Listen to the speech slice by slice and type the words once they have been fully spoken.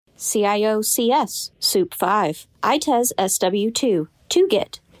CIOCS, SOUP 5, ITES SW2,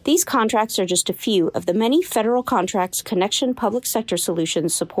 2GIT. These contracts are just a few of the many federal contracts Connection Public Sector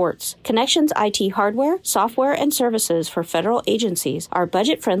Solutions supports. Connection's IT hardware, software, and services for federal agencies are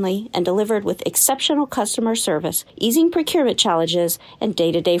budget-friendly and delivered with exceptional customer service, easing procurement challenges and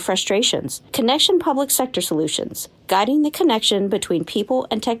day-to-day frustrations. Connection Public Sector Solutions, guiding the connection between people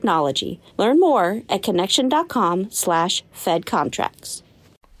and technology. Learn more at connection.com/fedcontracts.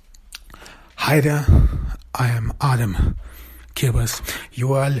 Hi there, I am Adam Kibas.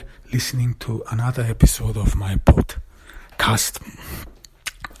 You are listening to another episode of my podcast.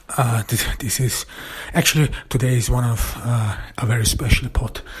 This is actually, today is one of a very special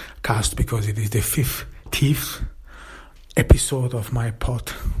podcast because it is the 50th episode of my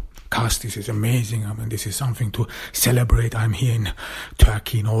podcast. This is amazing. I mean, this is something to celebrate. I'm here in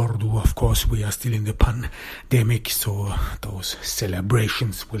Turkey, in Ordu. Of course, we are still in the pandemic, so those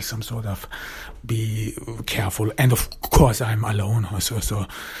celebrations will some sort of be careful. And of course, I'm alone also, so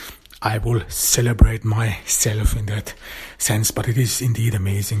I will celebrate myself in that sense. But it is indeed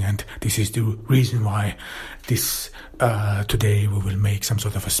amazing, and this is the reason why today we will make some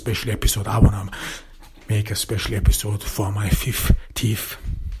sort of a special episode. I want to make a special episode for my 50th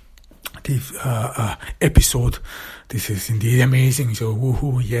episode. This is indeed amazing. So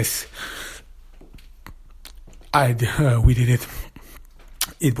woohoo, yes, we did it.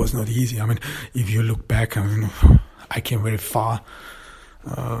 It was not easy. I mean, if you look back, I mean, I came very far.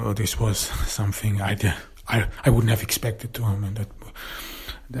 This was something I wouldn't have expected to. I mean,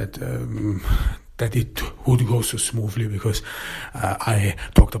 that it would go so smoothly, because I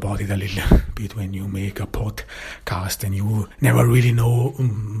talked about it a little bit when you make a podcast and you never really know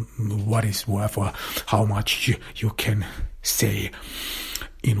what is worth or how much you can say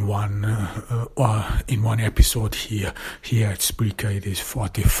in one episode. Here at Spreaker it is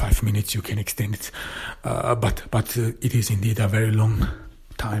 45 minutes. You can extend it, but it is indeed a very long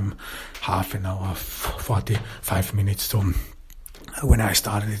time, half an hour, 45 minutes. So when I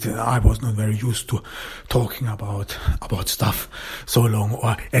started it, I was not very used to talking about stuff so long,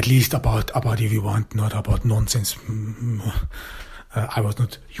 or at least about if you want, not about nonsense. I was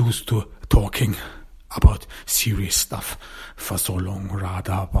not used to talking about serious stuff for so long,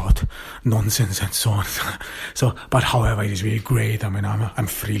 rather about nonsense and so on. So, but however, it is really great. I mean, I'm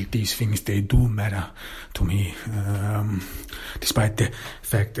thrilled. These things, they do matter to me, despite the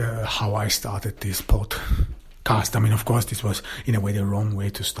fact how I started this podcast. I mean, of course, this was in a way the wrong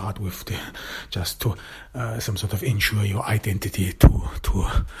way to start with, just to some sort of ensure your identity to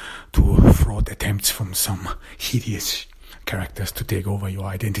fraud attempts from some hideous characters to take over your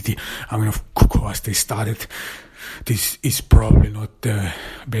identity. I mean, of course, this is probably not the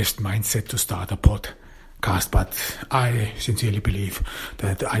best mindset to start a podcast, but I sincerely believe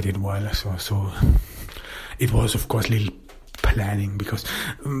that I did well. So it was, of course, little planning, because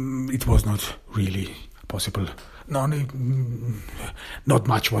it was not really possible. No, not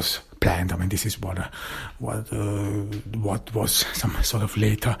much was planned. I mean, this is what was some sort of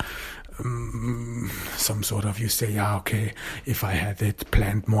later, some sort of, you say, okay, if I had it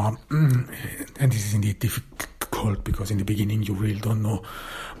planned more, and this is indeed difficult, because in the beginning you really don't know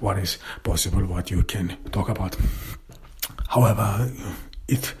what is possible, what you can talk about. However,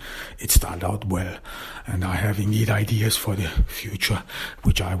 it started out well, and I have indeed ideas for the future,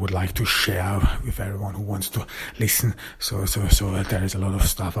 which I would like to share with everyone who wants to listen. So there is a lot of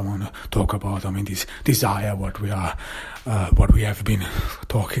stuff I want to talk about. I mean, this desire, what we have been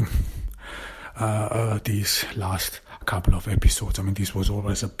talking these last couple of episodes. I mean, this was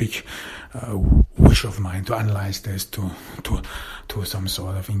always a big wish of mine to analyze this, to some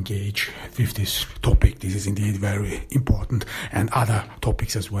sort of engage with this topic. This is indeed very important, and other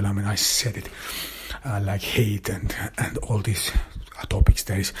topics as well. I mean, I said it, like hate and all these topics.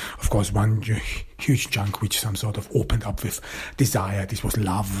 There is, of course, one huge chunk which some sort of opened up with desire. This was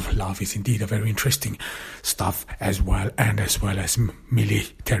love. Love is indeed a very interesting stuff as well, and as well as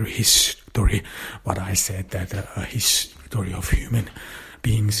military history. What I said, that a history of human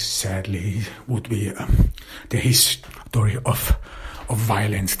beings, sadly, would be the history of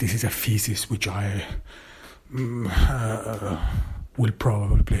violence. This is a thesis which I will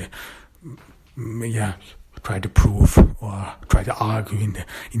probably try to prove, or try to argue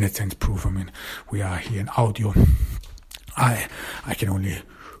in a sense prove. I mean, we are here in audio. I can only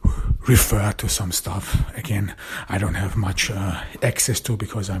refer to some stuff. Again, I don't have much access to,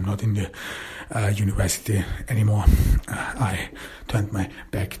 because I'm not in the university anymore. I turned my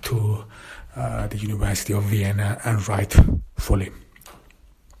back to the University of Vienna, and rightfully.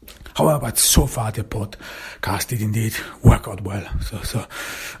 However, but so far the podcast did indeed work out well. So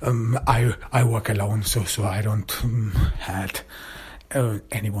I work alone, so I don't had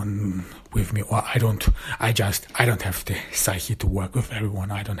anyone with me, or I don't have the psyche to work with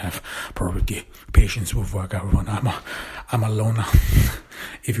everyone. I don't have probably the patience with work everyone. I'm a loner,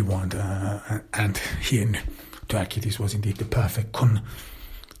 if you want, and here in Turkey this was indeed the perfect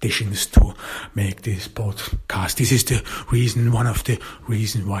conditions to make this podcast. This is one of the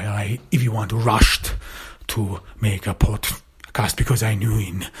reasons why I, if you want, rushed to make a podcast, because I knew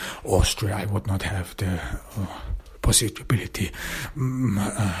in Austria I would not have the possibility,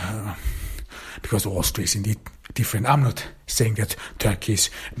 because Austria is indeed different. I'm not saying that Turkey is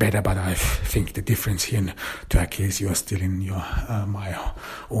better, but I think the difference here in Turkey is you are still in your my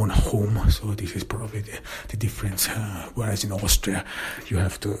own home, so this is probably the difference. Whereas in Austria you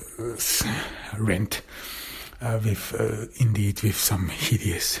have to rent with some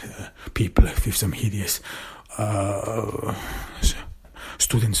hideous people, with some hideous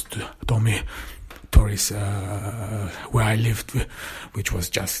students dormitories where I lived, which was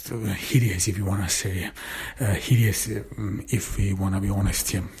just hideous, if you want to say hideous, if we want to be honest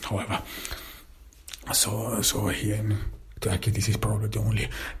here. However, so here in Turkey, this is probably the only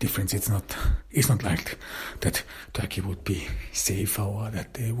difference. It's not like that Turkey would be safer, or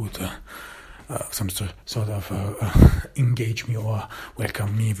that they would some sort of engage me or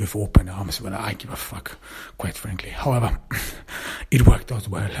welcome me with open arms. Well, I give a fuck, quite frankly. However, it worked out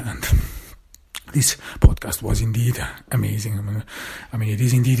well, and this podcast was indeed amazing. I mean, it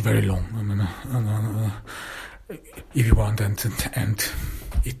is indeed very long. If you want, and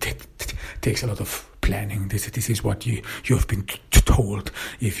it takes a lot of planning. This is what you have been told.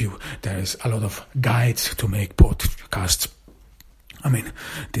 There's a lot of guides to make podcasts. I mean,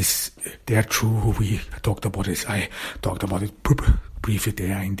 they are true. We talked about this. I talked about it briefly.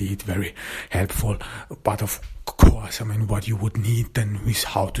 They are indeed very helpful. But of course, I mean, what you would need then is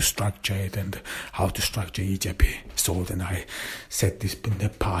how to structure it and how to structure each episode. And I said this in the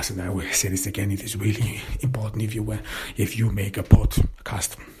past, and I will say this again. It is really important if you make a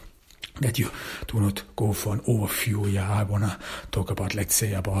podcast, that you do not go for an overview. Yeah, I want to talk about, let's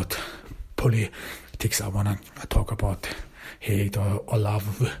say, about politics. I want to talk about hate or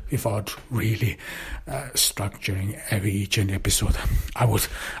love without really structuring each and episode. I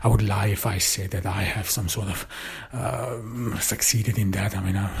would lie if I said that I have some sort of succeeded in that. I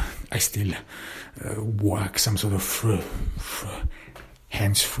mean, I still work some sort of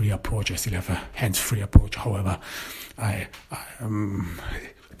hands-free approach. I still have a hands-free approach. However,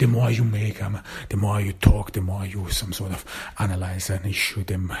 the more you make, the more you talk, the more you some sort of analyze an issue,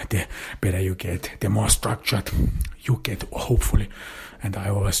 the better you get, the more structured you get, hopefully. And I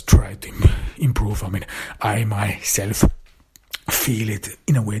always try to improve. I mean, I myself feel it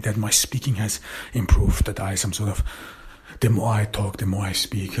in a way that my speaking has improved, that I some sort of, the more I talk, the more I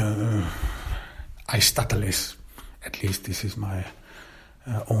speak, I stutter less. At least this is my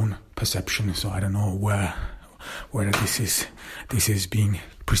own perception. So I don't know whether this is being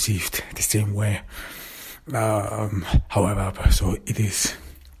perceived the same way. However, so it is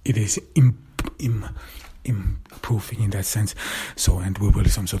improving in that sense. So, and we will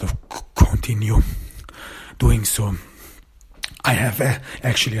some sort of continue doing so. I have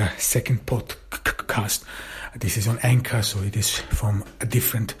actually a second podcast. This is on Anchor, so it is from a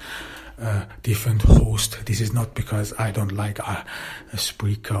different host. This is not because I don't like a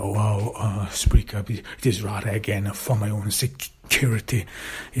Spreaker or Spreaker. It is rather, again, for my own security.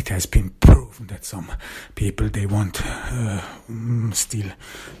 It has been proven that some people, they want still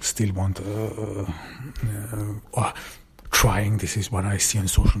want or trying. This is what I see on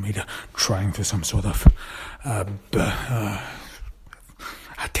social media, trying for some sort of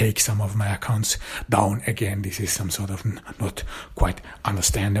take some of my accounts down again. This is some sort of not quite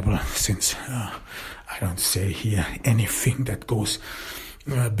understandable, since I don't say here anything that goes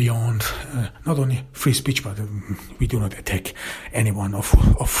beyond not only free speech, but we do not attack anyone.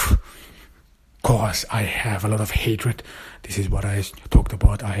 Of course, I have a lot of hatred. This is what I talked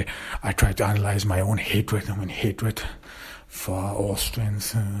about. I try to analyze my own hatred. I mean, hatred for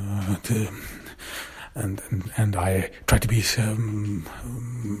Austrians, and I try to be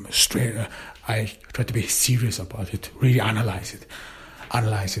straight. I try to be serious about it. Really analyze it,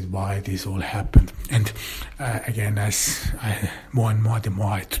 why this all happened. And again, as more and more, the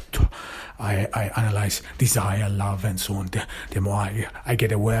more I analyze desire, love, and so on, the more I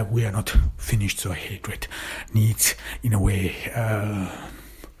get aware we are not finished. So hatred needs, in a way,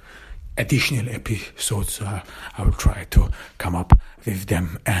 additional episodes. I will try to come up with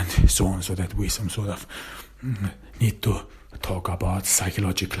them and so on, so that we some sort of need to talk about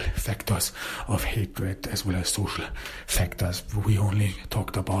psychological factors of hatred as well as social factors. We only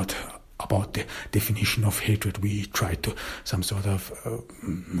talked about the definition of hatred. We tried to some sort of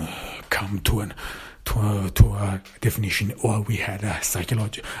come to a definition, or we had a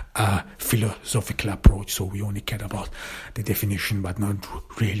philosophical approach. So we only cared about the definition, but not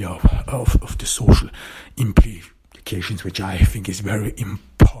really of the social implications, which I think is very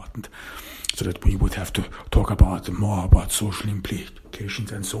important. So that we would have to talk more about social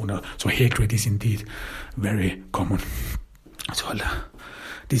implications and so on. So hatred is indeed very common. So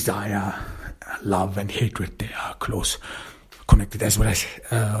desire, love, and hatred, they are close connected, as well as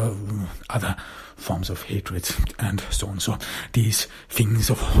other forms of hatred and so on. So these things,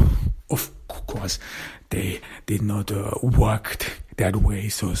 of course, they did not work that way.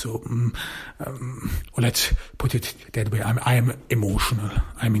 So let's put it that way. I am emotional.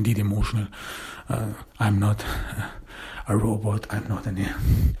 I'm indeed emotional. I'm not a robot. I'm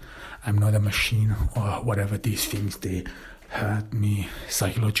not a machine or whatever. These things, they hurt me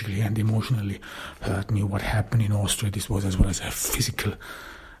psychologically and emotionally. Hurt me. What happened in Austria, this was as well as a physical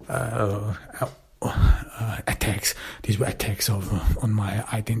attacks. These were attacks on my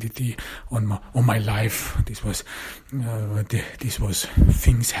identity, on my life. This was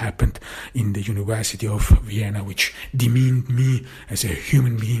things happened in the University of Vienna which demeaned me as a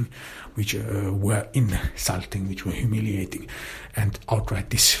human being, which were insulting, which were humiliating, and outright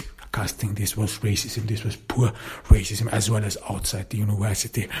disgusting. This was racism. This was poor racism, as well as outside the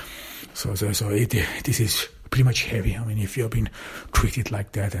university. So this is pretty much heavy. I mean, if you've been treated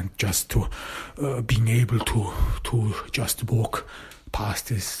like that, and just to being able to just walk past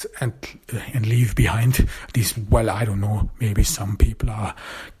this and leave behind this, well, I don't know, maybe some people are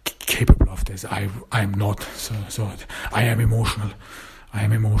capable of this. I'm not. So I am emotional. I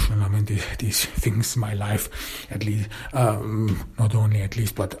mean, these things, my life, at least, not only at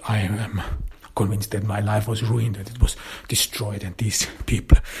least, but I am convinced that my life was ruined, that it was destroyed, and these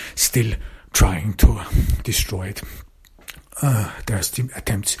people still trying to destroy it. There are still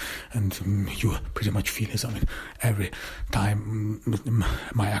attempts, and you pretty much feel this. I mean, every time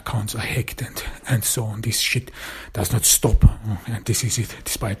my accounts are hacked and so on, this shit does not stop. And this is it,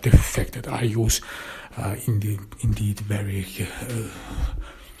 despite the fact that I use indeed very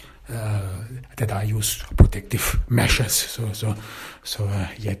that I use protective measures. So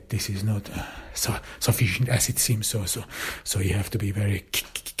yet this is not sufficient as it seems. So you have to be very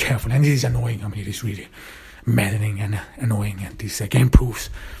careful, and it is annoying. I mean, it is really maddening and annoying, and this again proves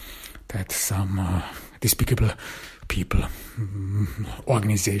that some despicable people,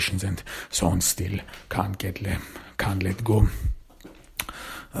 organizations, and so on still can't let go.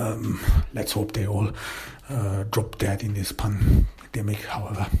 Let's hope they all drop dead in this pandemic,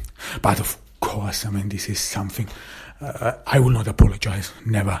 however. But of course, I mean, this is something I will not apologize.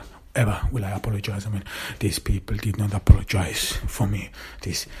 Never, ever will I apologize. I mean, these people did not apologize for me.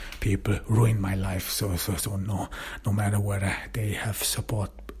 These people ruined my life. So no matter whether they have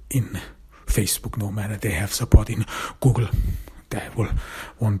support in Facebook, no matter they have support in Google, there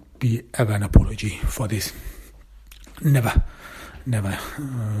won't be ever an apology for this. Never,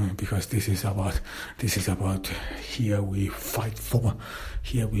 because this is about here we fight for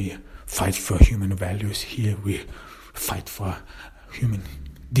human values. Here we fight for human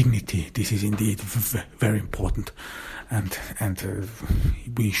dignity. This is indeed very important, and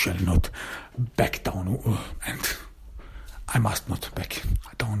we shall not back down. And I must not back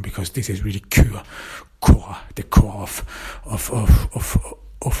down, because this is really the core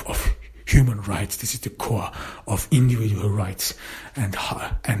of human rights. This is the core of individual rights, and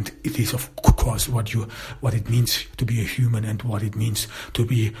it is of course what it means to be a human, and what it means to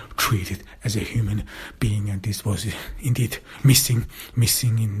be treated as a human being. And this was indeed missing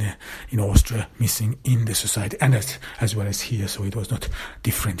in Austria, missing in the society, and as well as here. So it was not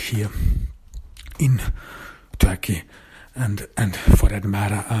different here in Turkey, and for that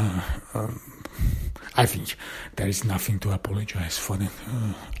matter, I think there is nothing to apologize for.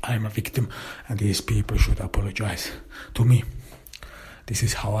 I am a victim, and these people should apologize to me. This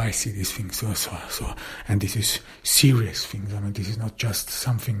is how I see these things. So, and this is serious things. I mean, this is not just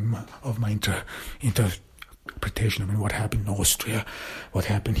something of my interpretation. I mean, what happened in Austria, what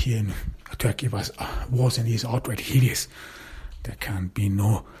happened here in Turkey was and is outright hideous. There can't be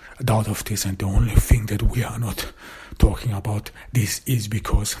no doubt of this. And the only thing that we are not talking about this is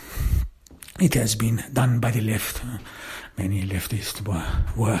because it has been done by the left. Many leftists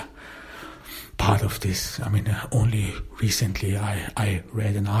were part of this. I mean, only recently I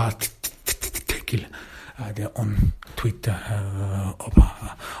read an article on Twitter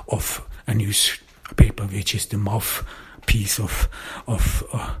of a newspaper which is the piece of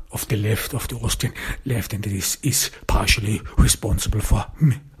the left, of the Austrian left, and it is partially responsible for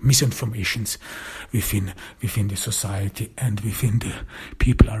misinformations within the society and within the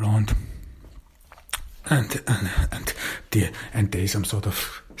people around. And they some sort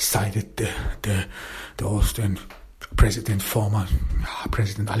of cited the Austrian former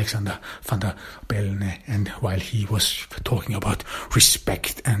President Alexander Van der Bellen, and while he was talking about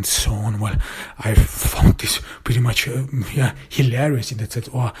respect and so on, well, I found this pretty much hilarious in that sense,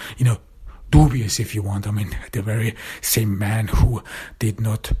 or dubious if you want. I mean, the very same man who did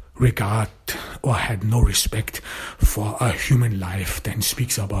not regard or had no respect for a human life then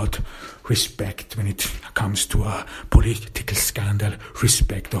speaks about respect when it comes to a political scandal,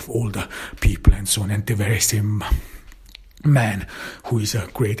 respect of older people and so on. And the very same man who is a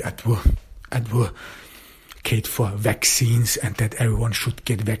great advocate for vaccines and that everyone should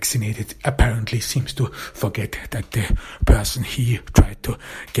get vaccinated apparently seems to forget that the person he tried to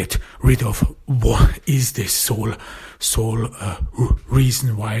get rid of is the sole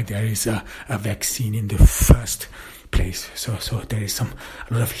reason why there is a vaccine in the first place. So there is a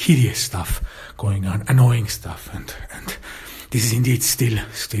lot of hideous stuff going on, annoying stuff, and this is indeed still.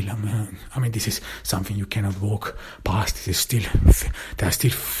 I mean, this is something you cannot walk past. There are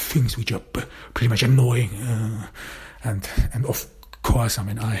still things which are pretty much annoying, and of course, I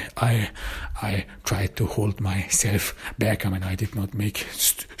mean, I tried to hold myself back. I mean, I did not make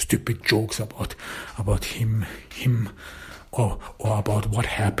stupid jokes about him or about what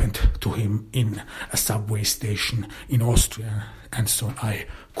happened to him in a subway station in Austria and so on. I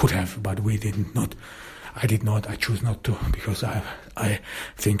could have, but we did not. I did not. I choose not to, because I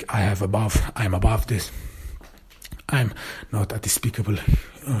think I'm above this. I'm not a despicable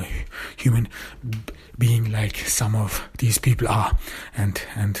human being like some of these people are, and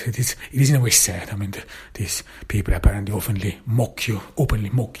it is in a way sad. I mean, these people apparently openly mock you,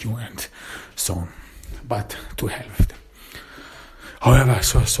 and so on. But to hell with them. However,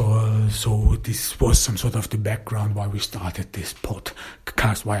 so this was some sort of the background why we started this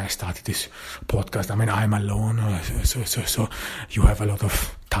podcast, why I started this podcast. I mean, I'm alone, so you have a lot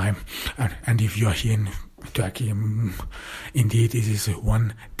of time, and if you are here in Turkey, indeed, it is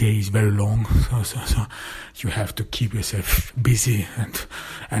one day is very long, so you have to keep yourself busy, and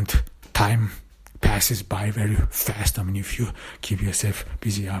time passes by very fast. I mean, if you keep yourself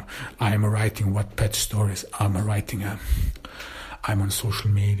busy, I'm writing Wattpad stories, I'm on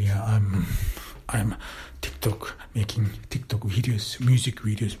social media, I'm TikTok, making TikTok videos, music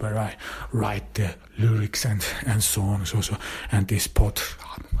videos where I write the lyrics and so on, and this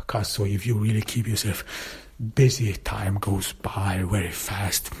podcast. So if you really keep yourself busy, time goes by very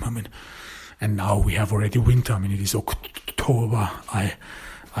fast. I mean, and now we have already winter. I mean, it is October. I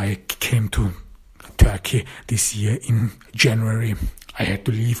came to Turkey this year in January. I had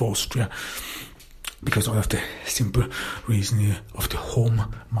to leave Austria because of the simple reason of the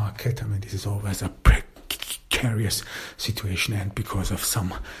home market. I mean, this is always a precarious situation, and because of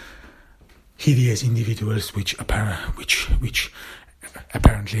some hideous individuals which apparently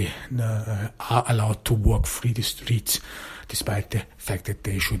are allowed to walk free the streets, despite the fact that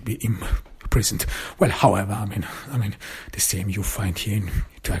they should be imprisoned. Well, however, I mean, the same you find here in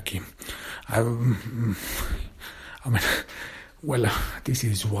Turkey. This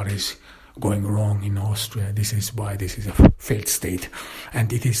is what is going wrong in Austria. This is why this is a failed state,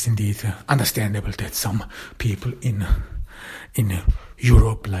 and it is indeed understandable that some people in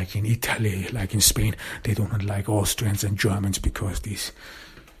Europe, like in Italy, like in Spain, they do not like Austrians and Germans because these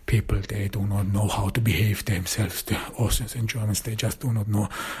people, they do not know how to behave themselves. The Austrians and Germans, they just do not know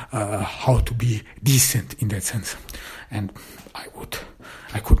how to be decent in that sense, and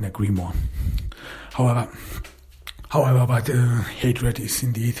I couldn't agree more. However, but hatred is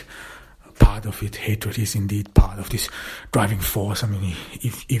indeed part of it. Hatred is indeed part of this driving force. I mean,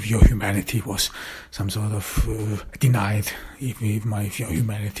 if your humanity was some sort of denied, if your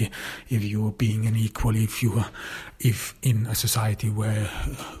humanity, if you being an equal, if in a society where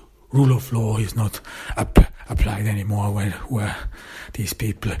rule of law is not applied anymore, where these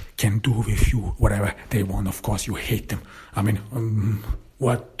people can do with you whatever they want, of course you hate them. I mean,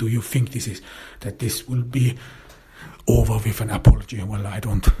 what do you think this is? That this will be over with an apology? Well, I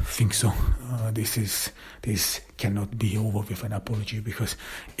don't think so. This cannot be over with an apology, because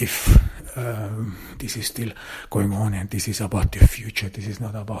if this is still going on and this is about the future, this is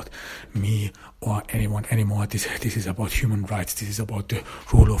not about me or anyone anymore. This is about human rights. This is about the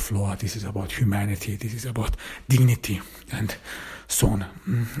rule of law. This is about humanity. This is about dignity and so on.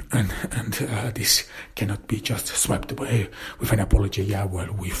 And this cannot be just swept away with an apology. Yeah,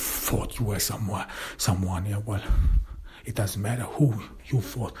 well, we thought you were someone. Yeah, well, It doesn't matter who you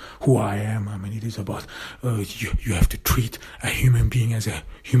thought, who I am. I mean, it is about you have to treat a human being as a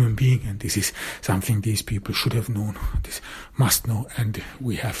human being, and this is something these people should have known. This must know, and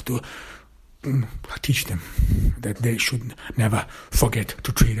we have to teach them that they should never forget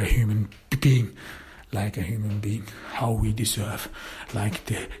to treat a human being like a human being, how we deserve, like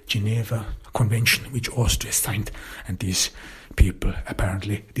the Geneva Convention, which Austria signed, and these people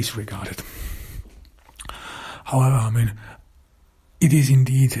apparently disregarded. However, I mean, it is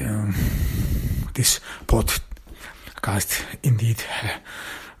indeed this podcast indeed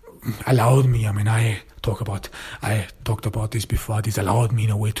allowed me. I mean, I talked about this before. This allowed me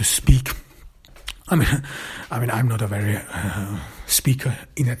in a way to speak. I mean, I'm not a very speaker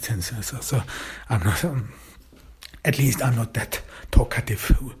in that sense. So I'm not. At least I'm not that talkative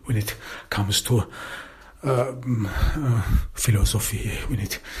when it comes to philosophy, when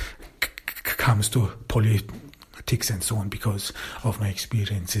it comes to politics and so on, because of my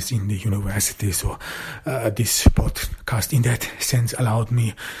experiences in the university. So this podcast in that sense allowed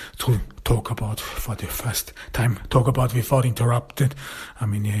me to talk about for the first time, without interrupted. I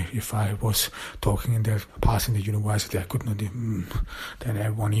mean, if I was talking in the past in the university, I could not, then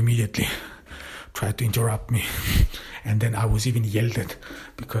everyone immediately tried to interrupt me, and then I was even yelled at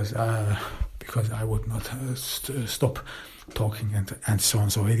because I would not stop talking and so on.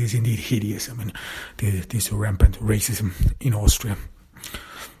 So it is indeed hideous. I mean, this rampant racism in Austria.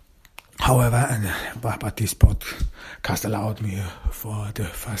 However, but this podcast allowed me for the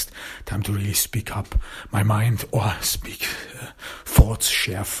first time to really speak up my mind, or speak thoughts,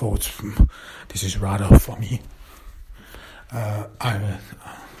 share thoughts. This is rather for me.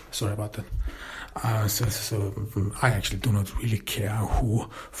 Sorry about that. So I actually do not really care who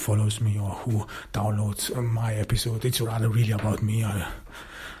follows me or who downloads my episode. It's rather really about me.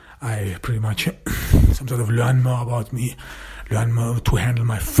 I pretty much some sort of learn more about me, learn more to handle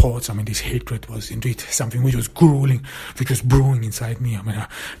my thoughts. I mean, this hatred was indeed something which was grueling, which was brewing inside me. I mean,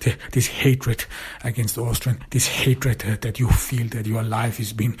 this hatred against Austrian, this hatred that you feel that your life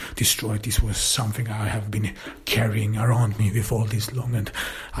is being destroyed, this was something I have been carrying around me with all this long, and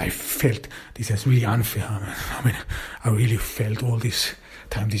I felt this is really unfair. I mean, I really felt all this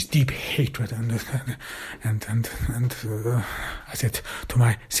time this deep hatred, and I said to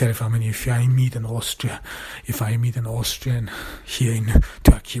myself, I mean, if I meet an Austrian here in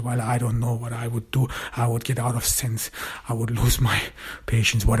Turkey, well, I don't know what I would do. I would get out of sense. I would lose my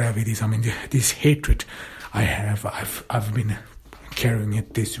patience, whatever it is. I mean, this hatred I have, I've been carrying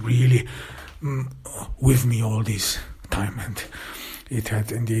this really with me all this time, and it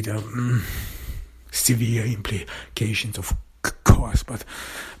had indeed severe implications, of course, but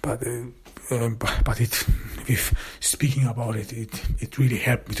it, with speaking about it, it really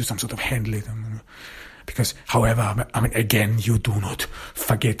helped me to some sort of handle it. Because, however, I mean, again, you do not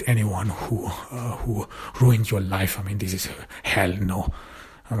forget anyone who ruined your life. I mean, this is hell no.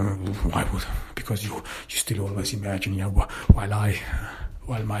 Why would? Because you still always imagine,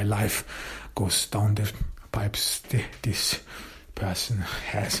 while my life goes down the pipes, this person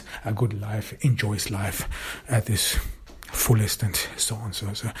has a good life, enjoys life at this fullest, and so on. So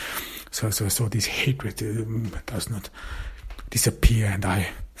this hatred does not disappear, and I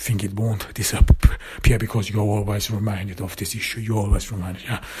think it won't disappear, because you're always reminded of this issue. You're always reminded,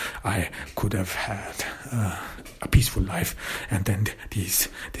 I could have had a peaceful life, and then the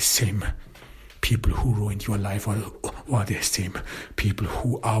same people who ruined your life are the same people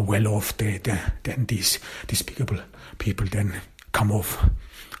who are well off. Then these despicable people then come over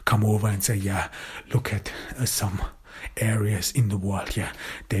and say, look at some areas in the world,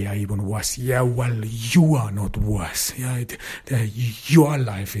 they are even worse. Well, you are not worse. Your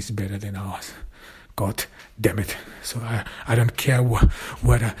life is better than ours. God damn it. So I don't care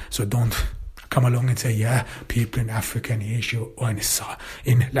whether. So don't come along and say, people in Africa and Asia or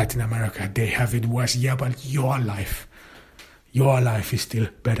in Latin America, they have it worse. But your life is still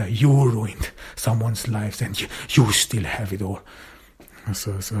better. You ruined someone's life, and you still have it all.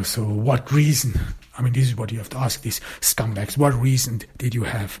 So what reason? I mean, this is what you have to ask these scumbags. What reason did you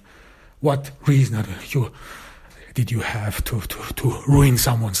have? What reason did you have to ruin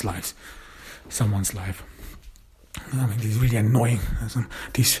someone's life? I mean, this is really annoying.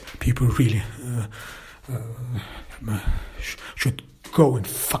 These people really should go and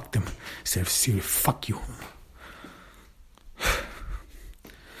fuck themselves. Seriously, fuck you.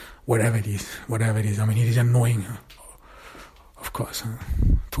 Whatever it is. I mean, it is annoying. Of course,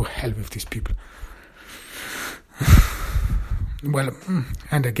 to hell with these people. Well,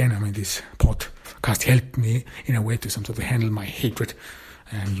 and again, I mean, this podcast helped me in a way to some sort of handle my hatred.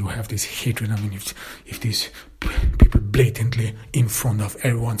 And you have this hatred. I mean, if these people blatantly in front of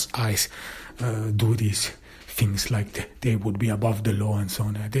everyone's eyes do these things like they would be above the law and so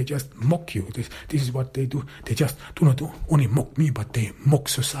on. They just mock you. This is what they do. They just do not only mock me, but they mock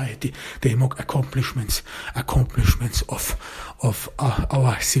society. They mock accomplishments of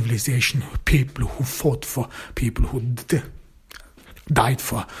our civilization. People who fought for, people who died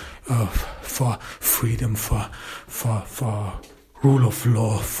for freedom, for rule of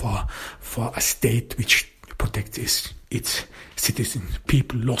law, for a state which protects its citizens.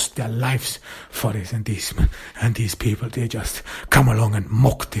 People lost their lives for this, and these people, they just come along and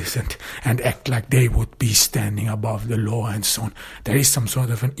mock this and act like they would be standing above the law and so on. There is some sort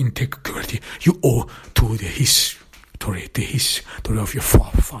of an integrity you owe to the history of your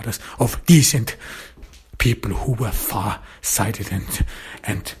forefathers, of decent people who were far-sighted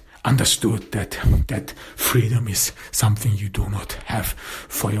and understood that freedom is something you do not have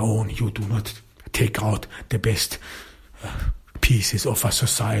for your own. You do not take out the best pieces of a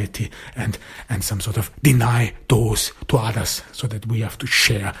society and some sort of deny those to others, so that we have to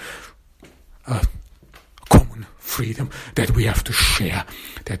share common freedom, that we have to share,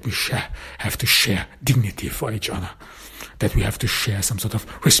 have to share dignity for each other, that we have to share some sort of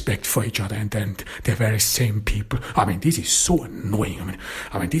respect for each other. And then the very same people, this is so annoying.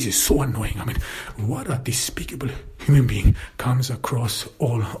 This is so annoying. What a despicable human being comes across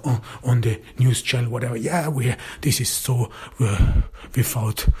all on the news channel, whatever. This is so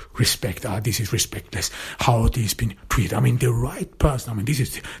without respect. This is respectless. How this been treated. The right person. This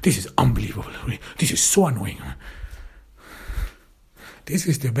is unbelievable. This is so annoying. This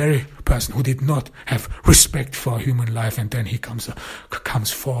is the very person who did not have respect for human life, and then he comes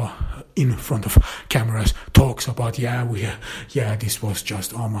in front of cameras, talks about this was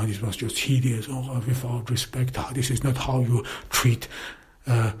just hideous, without respect. This is not how you treat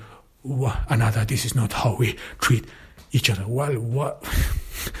another. This is not how we treat each other. Well, what?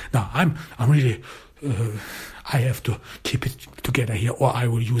 Now I'm really. I have to keep it together here, or I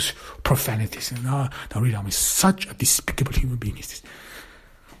will use profanities. Now really, I'm such a despicable human being. Is this?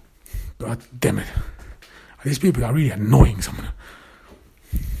 God damn it! These people are really annoying. Someone.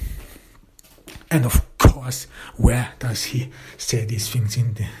 And of course, where does he say these things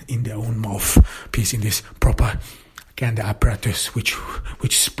in their own mouthpiece, in this propaganda apparatus which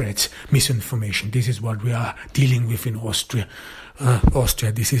spreads misinformation? This is what we are dealing with in Austria.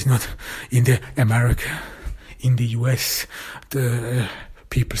 This is not in America. In the US, the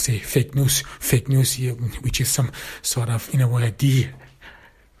people say fake news here, which is some sort of, in a way,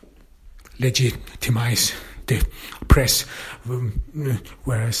 legitimize the press,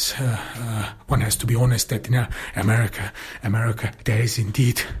 whereas one has to be honest that in America there is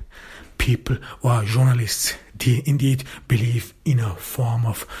indeed people or journalists indeed believe in a form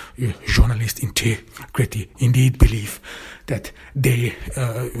of journalist integrity, indeed believe that they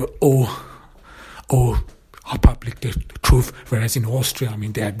owe public the truth, whereas in Austria,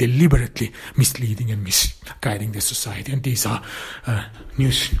 they are deliberately misleading and misguiding the society. And these are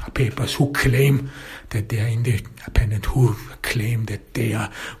newspapers who claim that they are independent, who claim that they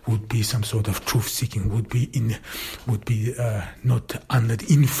would be some sort of truth-seeking, would be not under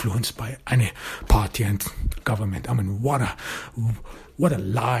the influence by any party and government. What a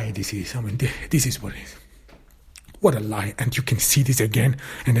lie this is. This is what it is. What a lie. And you can see this again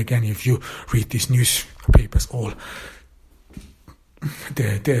and again if you read these newspapers. All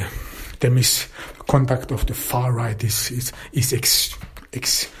the misconduct of the far right is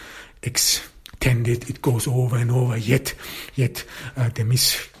extended. It goes over and over. Yet the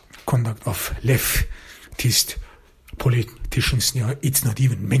misconduct of leftist politicians, it's not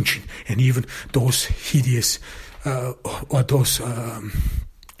even mentioned. And even those hideous or those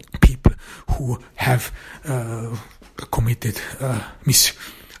people who have committed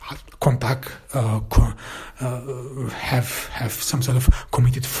misconduct, have some sort of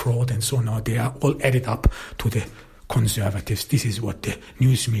committed fraud and so on. They are all added up to the conservatives. This is what the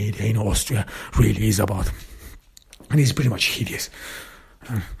news media in Austria really is about. And it's pretty much hideous.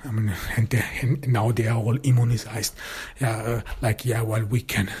 And now they are all immunized. We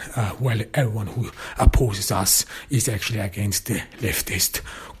can. Everyone who opposes us is actually against the leftist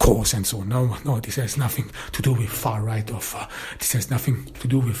cause and so on. No, this has nothing to do with far right or far. This has nothing to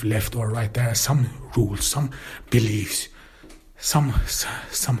do with left or right. There are some rules, some beliefs, some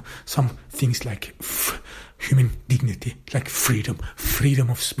things like human dignity, like freedom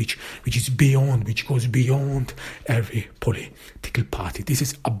of speech, which goes beyond every political party. This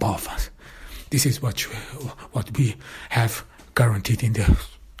is above us. This is what we have guaranteed in the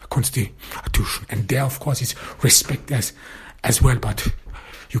Constitution, and there, of course, is respect as well. But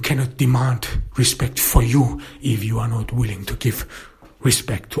you cannot demand respect for you if you are not willing to give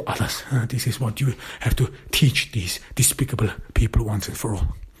respect to others. This is what you have to teach these despicable people once and for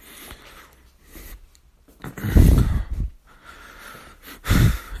all.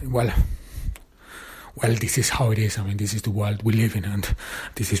 Well, this is how it is. I mean, this is the world we live in, and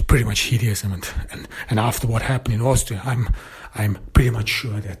this is pretty much hideous. I mean, and after what happened in Austria, I'm pretty much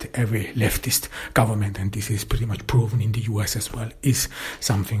sure that every leftist government, and this is pretty much proven in the US as well, is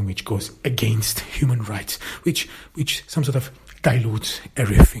something which goes against human rights, which some sort of dilutes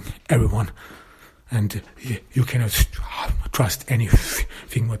everyone. And you cannot trust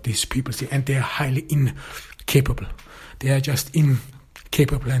anything what these people say. And they are highly incapable. They are just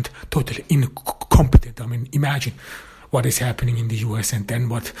incapable and totally incompetent. I mean, imagine what is happening in the US and then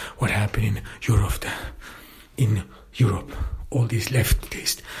what happened in Europe. In Europe, all these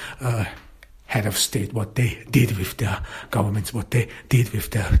leftist head of state, what they did with their governments, what they did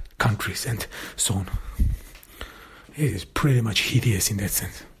with their countries and so on. It is pretty much hideous in that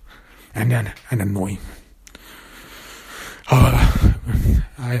sense. And annoying. However,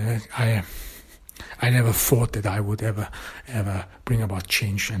 I never thought that I would ever bring about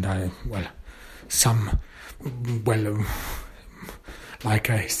change, and like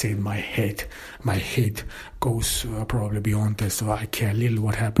I said, my hate goes probably beyond this. So I care little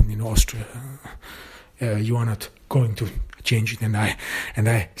what happened in Austria. You are not going to change it, and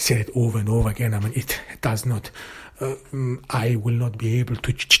I said it over and over again. I mean, it does not. I will not be able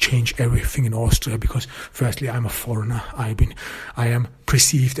to change everything in Austria because, firstly, I'm a foreigner. I am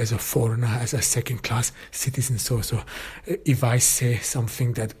perceived as a foreigner, as a second-class citizen. So if I say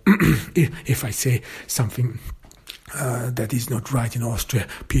something that, if I say something that is not right in Austria,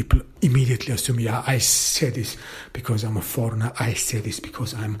 people immediately assume, I say this because I'm a foreigner. I say this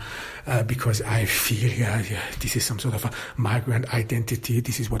because because I feel, this is some sort of a migrant identity.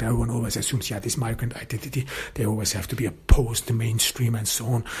 This is what everyone always assumes. This migrant identity, they always have to be opposed to mainstream and so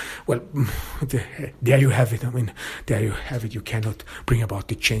on. Well, there you have it. I mean, there you have it. You cannot bring about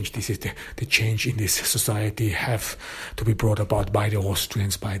the change. This is the change in this society have to be brought about by the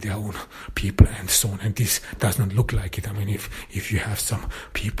Austrians, by their own people and so on. And this does not look like it. I mean, if you have some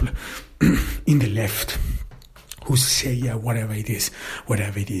people in the left who say, whatever it is,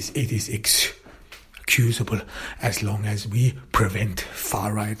 it is excusable as long as we prevent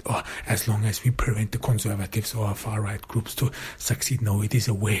far right, or as long as we prevent the conservatives or far right groups to succeed. No, it is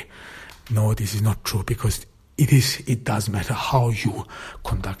a way. No, this is not true, because it does matter how you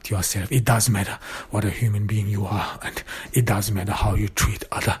conduct yourself. It does matter what a human being you are, and it does matter how you treat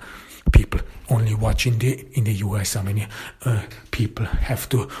other people. Only watch in the US how many people have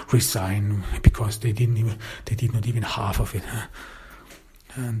to resign because they did not even half of it.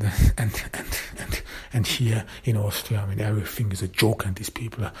 And here in Austria, I mean, everything is a joke, and these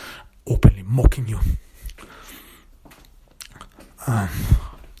people are openly mocking you.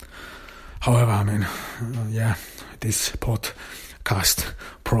 However, I mean, this podcast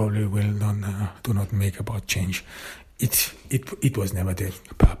probably will do not make about change. It was never the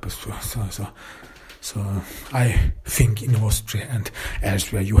purpose. So I think in Austria and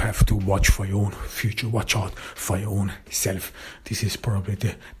elsewhere you have to watch for your own future, watch out for your own self. This is probably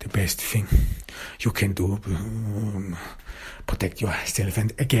the best thing you can do. Protect yourself.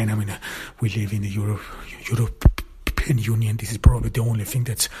 And again, I mean, we live in the European Union. This is probably the only thing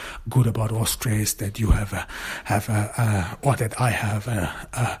that's good about Austria, is that you have that I have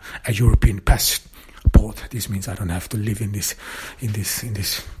a European passport. This means I don't have to live in this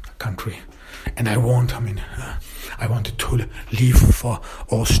country. And I wanted to leave for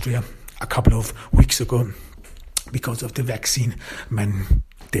Austria a couple of weeks ago because of the vaccine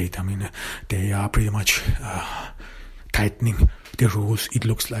mandate. I mean, they are pretty much tightening the rules. It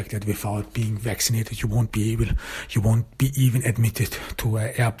looks like that without being vaccinated, you won't be even admitted to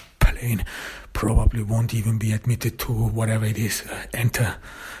an airplane. Probably won't even be admitted to whatever it is, enter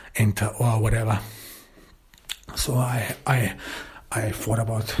or whatever. So I thought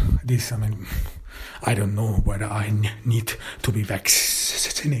about this. I mean, I don't know whether I need to be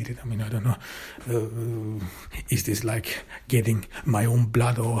vaccinated. I mean, I don't know. Is this like getting my own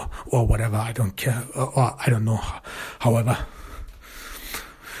blood or whatever? I don't care. Or I don't know. However,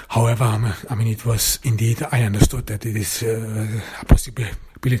 I mean, it was indeed, I understood that it is a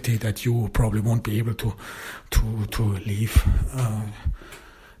possibility that you probably won't be able to leave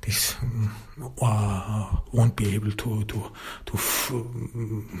this won't be able to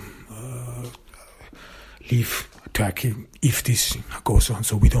leave Turkey if this goes on.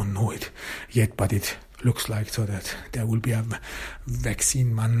 So we don't know it yet, but it looks like so that there will be a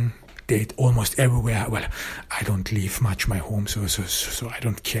vaccine mandate date almost everywhere. Well, I don't leave much my home, so I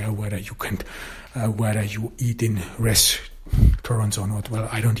don't care whether you eat in restaurants or not. Well,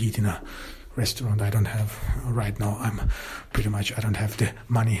 I don't eat in a restaurant. I don't have right now. I don't have the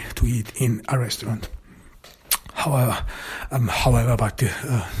money to eat in a restaurant. However, but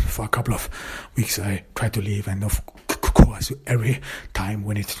for a couple of weeks I try to leave, and of course, every time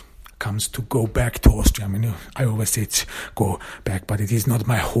when it comes to go back to Austria, I always say it's go back, but it is not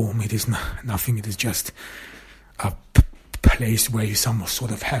my home. It is nothing. It is just a place where you some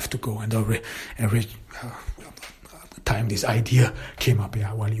sort of have to go. And every time this idea came up,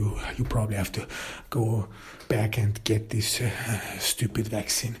 you probably have to go back and get this stupid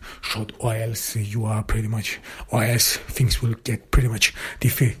vaccine shot, or else things will get pretty much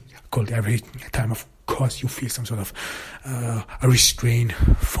difficult every time. Of course, you feel some sort of a restraint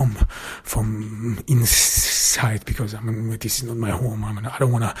from inside, because this is not my home. I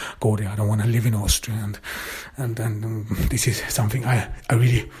don't want to go there. I don't want to live in Austria, and this is something I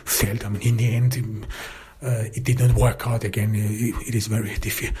really felt. In the end, it did not work out again. It is very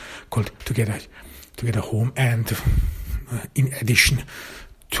difficult to get a home, and in addition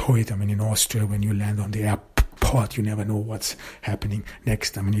to it, in Austria, when you land on the airport, you never know what's happening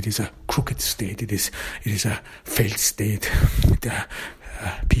next. It is a crooked state. It is a failed state. The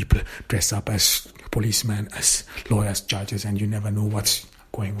people dress up as policemen, as lawyers, judges, and you never know what's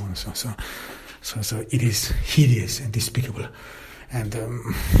going on. So it is hideous and despicable, and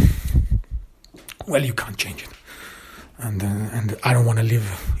well, you can't change it. And I don't want to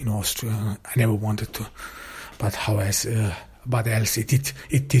live in Austria. I never wanted to, but else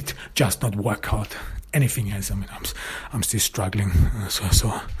it did just not work out. Anything else, I'm still struggling.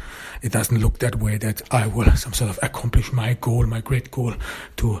 So it doesn't look that way that I will some sort of accomplish my goal, my great goal,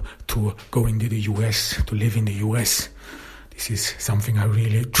 to go into the US, to live in the US. This is something I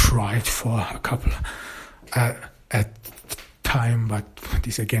really tried for a couple at time, but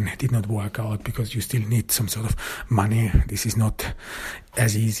this again did not work out, because you still need some sort of money. This is not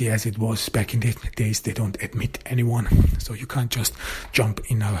as easy as it was back in the days. They don't admit anyone, so you can't just jump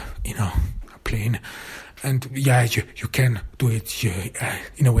in a plane. And you can do it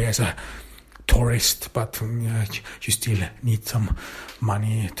in a way as a tourist, but you still need some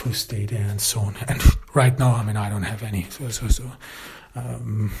money to stay there and so on. And right now, I don't have any. So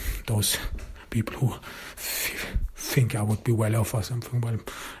those people who think I would be well off or something, well,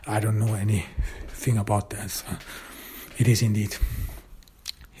 I don't know anything about that. So it is indeed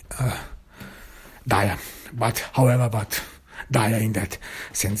dire, but dire in that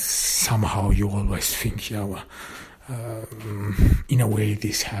sense. Somehow you always think, in a way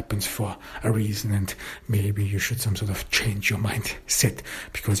this happens for a reason, and maybe you should some sort of change your mindset,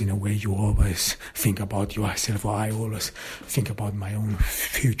 because in a way you always think about yourself, or I always think about my own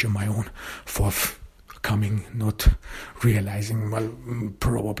future, my own forthcoming, not realizing, well,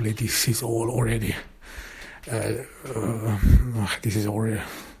 probably this is all already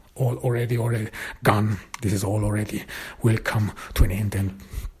already gone. This is all already will come to an end, and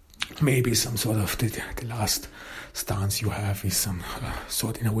maybe some sort of the last stance you have is some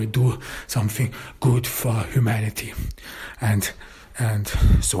sort, in a way, do something good for humanity, and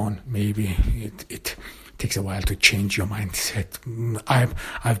so on. Maybe it takes a while to change your mindset.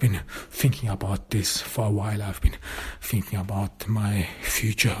 I've been thinking about this for a while. I've been thinking about my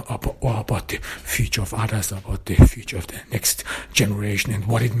future, or about the future of others, about the future of the next generation, and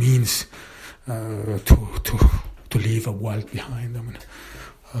what it means to leave a world behind.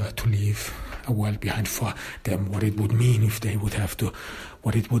 To leave a world behind for them, what it would mean if they would have to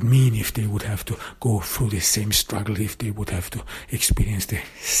go through the same struggle, if they would have to experience the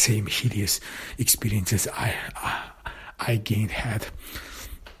same hideous experiences I had.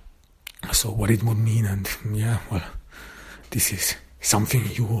 So what it would mean, and this is something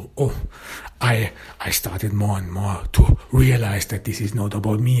I started more and more to realize that this is not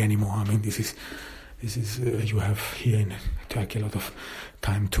about me anymore. This is you have here in Turkey a lot of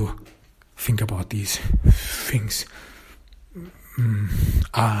time to think about these things.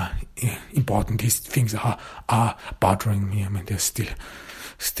 Are important. These things are bothering me. There's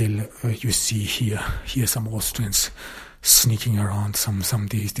still you see here some Austrians sneaking around, some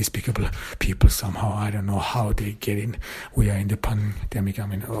these despicable people somehow. I don't know how they get in. We are in the pandemic.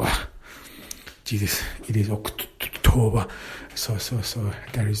 Jesus, it is October, so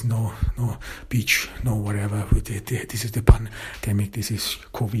there is no beach, no whatever. This is the pandemic. This is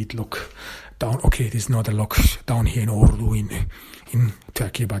COVID lockdown. Okay, it is not a lockdown here in Ordu in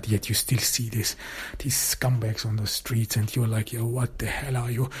Turkey, but yet you still see these scumbags on the streets, and you're like, what the hell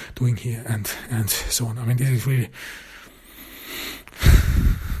are you doing here, and so on. This is really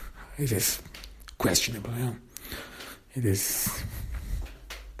questionable. Yeah, it is.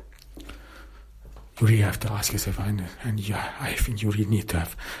 You really have to ask yourself, and I think you really need to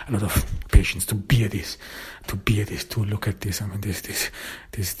have a lot of patience to bear this, to look at this. I mean, this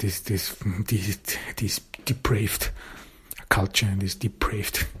depraved culture and this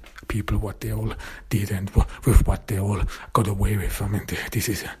depraved people, what they all did and with what they all got away with. I mean, this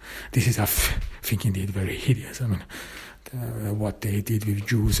is I think indeed very hideous. I mean, what they did with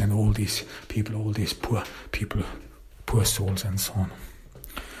Jews and all these people, all these poor people, poor souls and so on.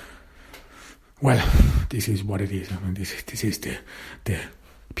 Well, this is what it is. I mean, this is the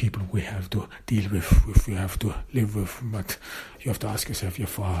people we have to deal with, we have to live with. But you have to ask yourself,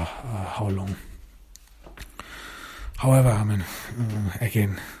 for how long? However, I mean,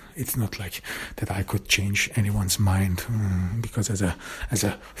 again, it's not like that I could change anyone's mind because as a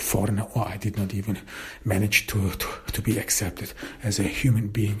foreigner, or I did not even manage to be accepted as a human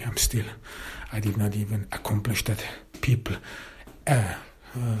being. I did not even accomplish that people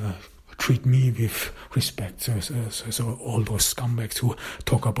treat me with respect. So all those scumbags who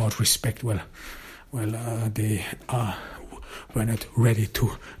talk about respect, they were not ready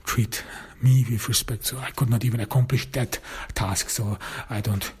to treat me with respect. So I could not even accomplish that task. So I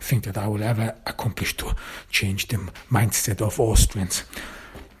don't think that I will ever accomplish to change the mindset of Austrians.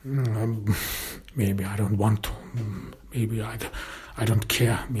 Maybe I don't want to. Maybe I don't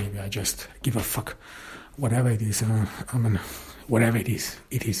care. Maybe I just give a fuck. Whatever it is, I mean, whatever it is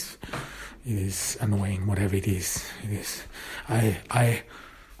annoying. Whatever it is. I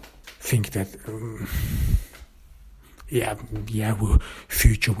think that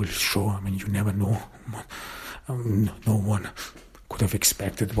future will show. I mean, you never know. No one could have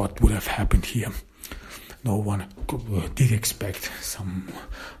expected what would have happened here. No one did expect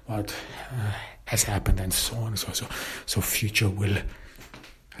what has happened and so on. So future will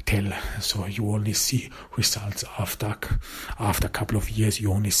tell. So you only see results after a couple of years.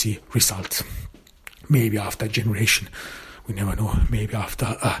 You only see results. Maybe after a generation, we never know. Maybe after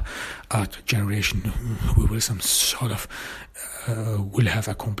a generation, we will will have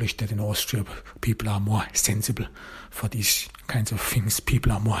accomplished that in Austria. People are more sensible for these kinds of things.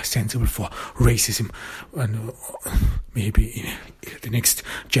 People are more sensible for racism, and maybe the next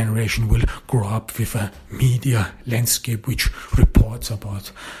generation will grow up with a media landscape which reports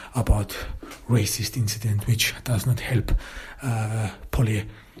about racist incident, which does not help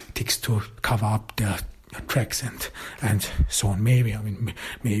politics to cover up their tracks and so on. Maybe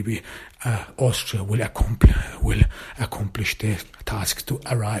Austria will accomplish the task to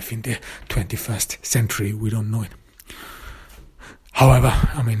arrive in the 21st century. We don't know it. However,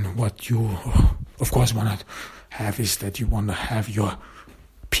 I mean, what you of course want to have is that you want to have your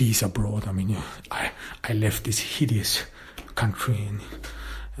peace abroad. I mean, I left this hideous country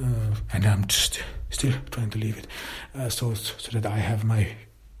and I'm just still trying to leave it so that I have my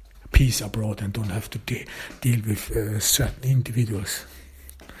peace abroad and don't have to deal with certain individuals.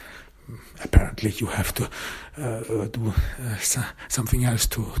 Apparently you have to do something else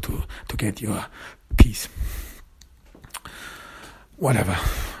to get your peace. Whatever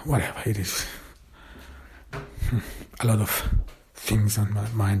it is. A lot of things on my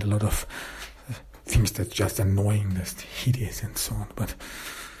mind, a lot of things that's just annoying, that's hideous and so on. But,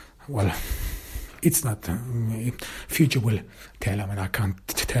 it's not. Future will tell. I mean, I can't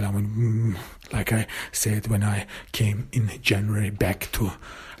tell. I mean, like I said, when I came in January back to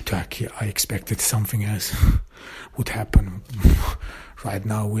Turkey, I expected something else would happen. Right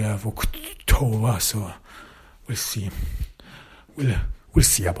now we have October, so we'll see. We'll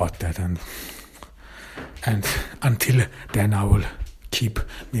see about that, and until then, I will keep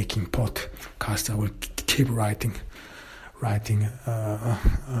making podcasts. I will keep writing.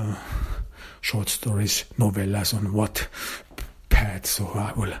 Short stories, novellas on Wattpad. So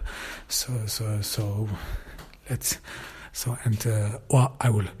I will, or I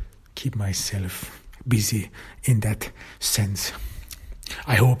will keep myself busy in that sense.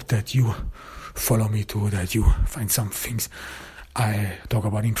 I hope that you follow me too, that you find some things I talk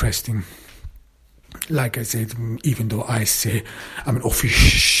about interesting. Like I said, even though I say, I mean,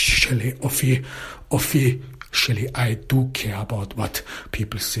 officially, I do care about what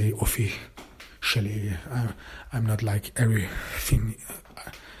people say. Officially, I'm not like everything.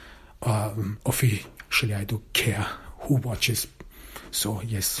 Officially, I do care who watches. So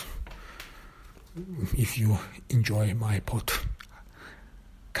yes, if you enjoy my podcast,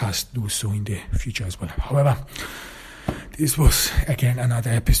 do so in the future as well. However, this was again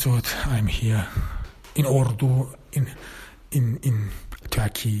another episode. I'm here in Ordu in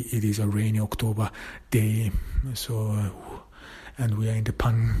Turkey. It is a rainy October day, so and we are in the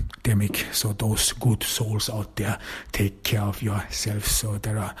pandemic. So those good souls out there, take care of yourself. So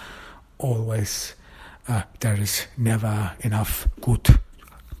there is never enough good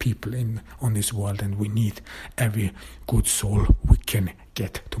people on this world, and we need every good soul we can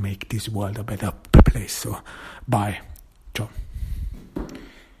get to make this world a better place. So bye. Ciao.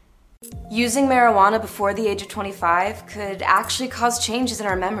 Using marijuana before the age of 25 could actually cause changes in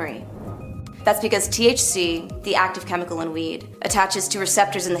our memory. That's because THC, the active chemical in weed, attaches to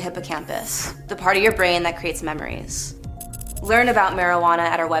receptors in the hippocampus, the part of your brain that creates memories. Learn about marijuana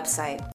at our website,